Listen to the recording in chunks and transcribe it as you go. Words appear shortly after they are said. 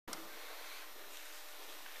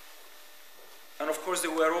And of course, they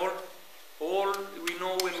were all we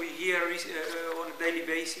know when we hear on a daily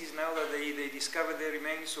basis now that they discovered the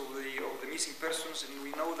remains of the missing persons, and we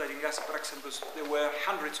know that in Cyprus there were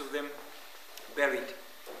hundreds of them buried.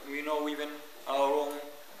 We know even our own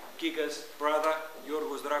Giga's brother,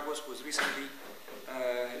 Yorgos Dragos, was recently,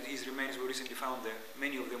 his remains were recently found there.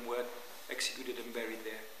 Many of them were executed and buried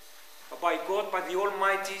there. But by God, by the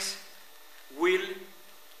Almighty's will,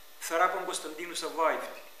 Therapon Constantinou survived.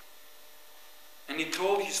 And he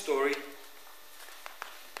told his story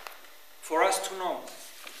for us to know.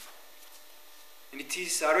 And it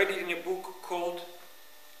is, I read it in a book called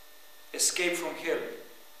Escape from Hell.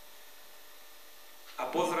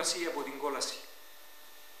 Απόδραση από την κόλαση.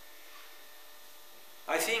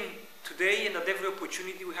 I think today and at every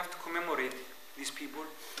opportunity we have to commemorate these people,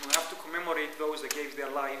 and we have to commemorate those that gave their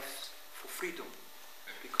lives for freedom.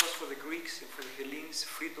 Because for the Greeks and for the Hellenes,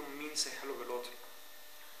 freedom means a hell of a lot.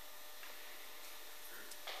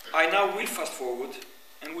 I now will fast forward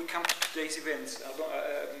and we come to today's events. I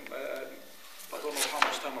don't know how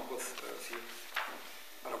much time I've got here,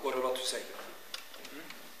 but I've got a lot to say.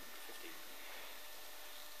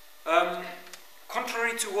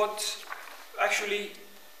 Contrary to what, actually,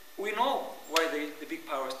 we know why the big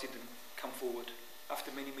powers didn't come forward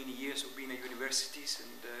after many, many years of being at universities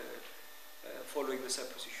and following the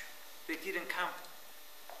Cyprus issue. They didn't come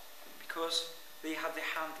because they had their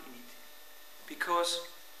hand in it. Because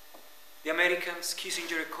the Americans,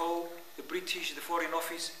 Kissinger & Co., the British, the Foreign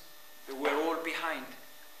Office, they were all behind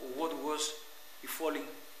what was befalling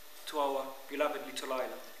to our beloved little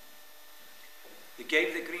island. They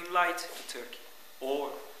gave the green light to Turkey,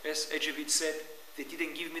 or as Ecevit said, they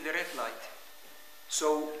didn't give me the red light.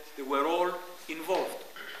 So they were all involved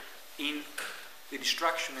in the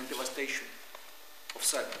destruction and devastation of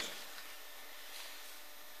Cyprus.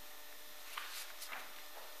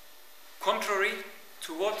 Contrary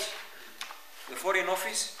to what the Foreign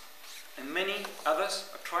Office and many others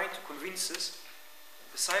are trying to convince us,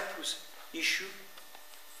 the Cyprus issue,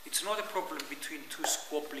 it's not a problem between two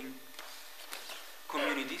squabbling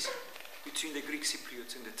communities, between the Greek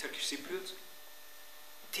Cypriots and the Turkish Cypriots.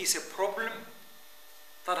 It is a problem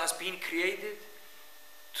that has been created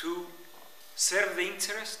to serve the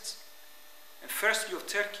interests, and firstly of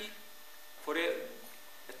Turkey, for a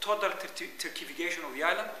total Turkification of the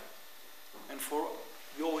island, and for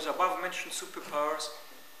those above mentioned superpowers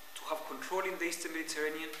to have control in the Eastern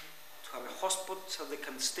Mediterranean, to have a hotspot so they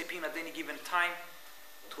can step in at any given time,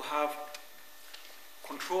 to have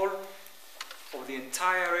control of the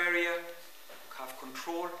entire area, have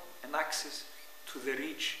control and access to the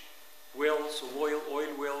rich wells of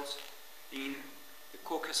oil wells in the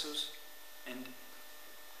Caucasus and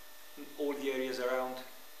in all the areas around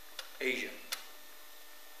Asia.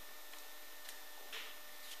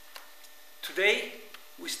 Today,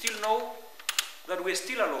 we still know that we're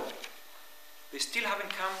still alone. They still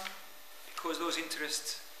haven't come because those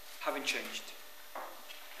interests haven't changed.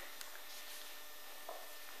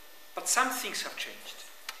 But some things have changed.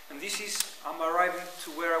 And this is, I'm arriving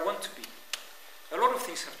to where I want to be. A lot of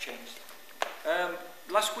things have changed.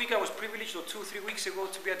 Last week I was privileged, or 2 or 3 weeks ago,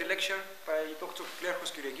 to be at a lecture by Dr.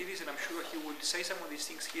 Klearchos Kyriakidis, and I'm sure he will say some of these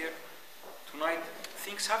things here tonight.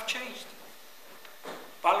 Things have changed.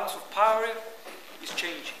 Balance of power is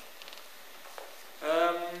changing.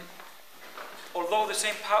 Although the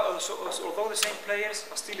same players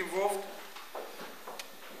are still involved,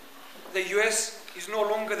 the US is no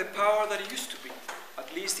longer the power that it used to be.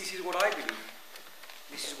 At least this is what I believe.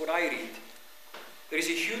 This is what I read. There is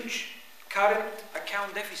a huge current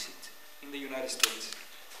account deficit in the United States.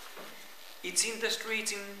 Its industry,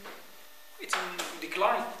 it's in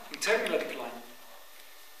decline, in terminal decline.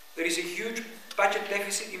 There is a huge budget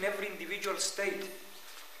deficit in every individual state.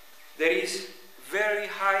 There is very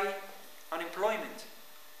high unemployment.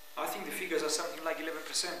 I think the figures are something like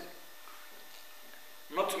 11%.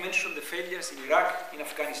 Not to mention the failures in Iraq, in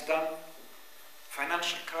Afghanistan,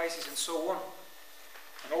 financial crisis and so on.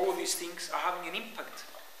 And all of these things are having an impact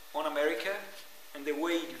on America and the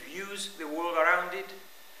way it views the world around it.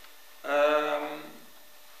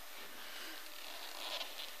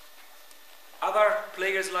 Other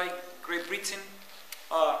players like Great Britain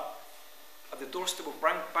are at the doorstep of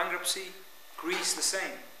bankruptcy, Greece the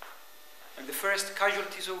same. And the first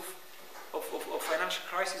casualties of financial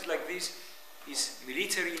crises like this is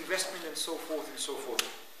military investment and so forth and so forth.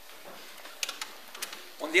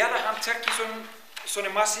 On the other hand, Turkey is on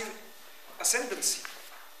a massive ascendancy.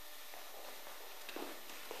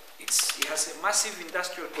 It has a massive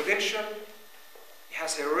industrial potential. It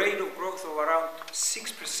has a rate of growth of around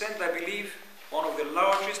 6%, I believe, one of the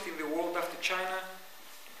largest in the world after China.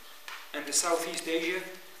 and the Southeast Asia.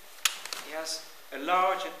 It has a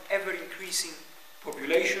large and ever-increasing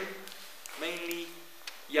population, mainly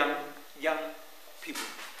young people.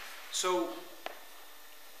 So,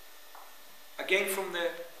 again from the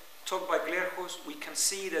talk by Glerhos, we can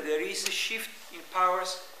see that there is a shift in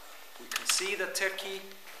powers. We can see that Turkey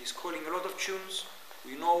is calling a lot of tunes.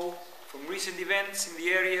 We know from recent events in the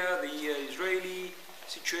area, the Israeli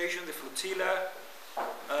situation, the flotilla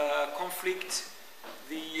conflict,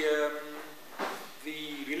 the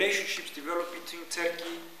relationships developed between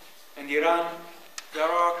Turkey and Iran. There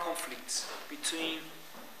are conflicts between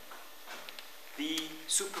the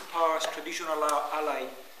superpower's traditional ally,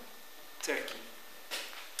 Turkey.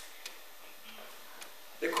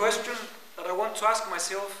 The question that I want to ask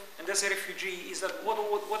myself, and as a refugee, is that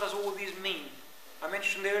what does all this mean? I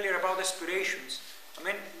mentioned earlier about aspirations.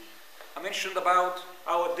 I mentioned about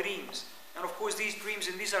our dreams. And of course these dreams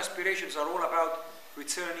and these aspirations are all about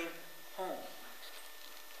returning home.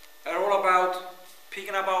 They're all about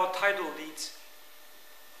picking up our title deeds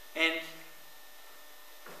and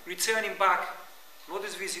returning back, not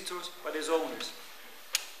as visitors, but as owners.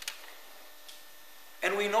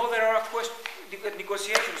 And we know there are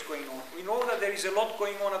negotiations going on. We know that there is a lot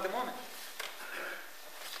going on at the moment.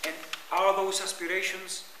 And are those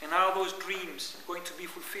aspirations and are those dreams going to be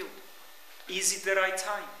fulfilled? Is it the right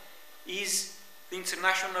time? Is the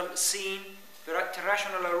international scene, the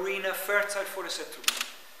international arena fertile for a settlement?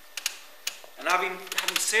 And having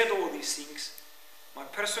said all these things, my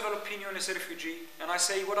personal opinion as a refugee, and I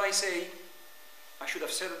say what I say, I should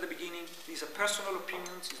have said at the beginning, these are personal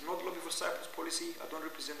opinions, it's not lobby for Cyprus policy, I don't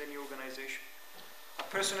represent any organization. I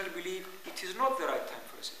personally believe it is not the right time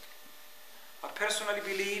for a settlement. I personally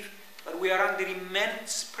believe that we are under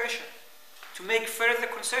immense pressure to make further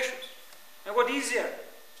concessions. And what is there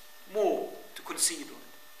more to concede on?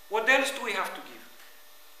 What else do we have to give?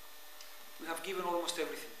 We have given almost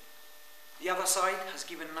everything. The other side has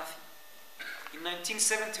given nothing. In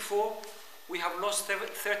 1974, we have lost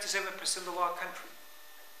 37% of our country.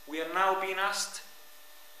 We are now being asked,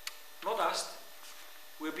 not asked,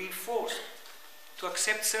 we're being forced to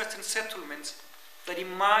accept certain settlements that, in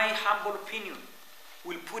my humble opinion,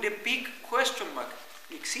 will put a big question mark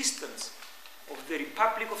in the existence of the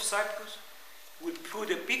Republic of Cyprus, will put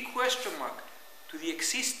a big question mark to the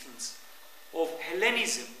existence of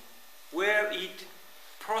Hellenism, where it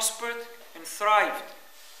prospered and thrived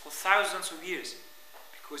for thousands of years.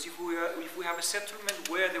 Because if we have a settlement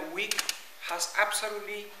where the weak has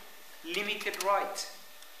absolutely limited rights,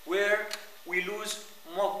 where we lose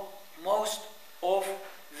most of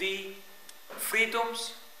the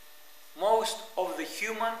freedoms, most of the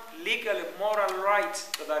human, legal and moral rights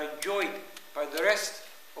that are enjoyed by the rest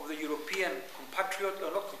of the European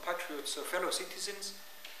fellow citizens,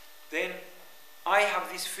 then I have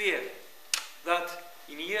this fear that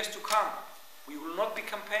in years to come we will not be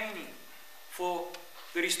campaigning for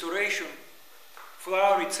the restoration, for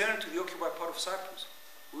our return to the occupied part of Cyprus.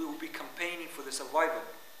 We will be campaigning for the survival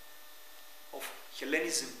of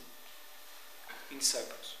Hellenism in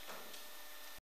Cyprus.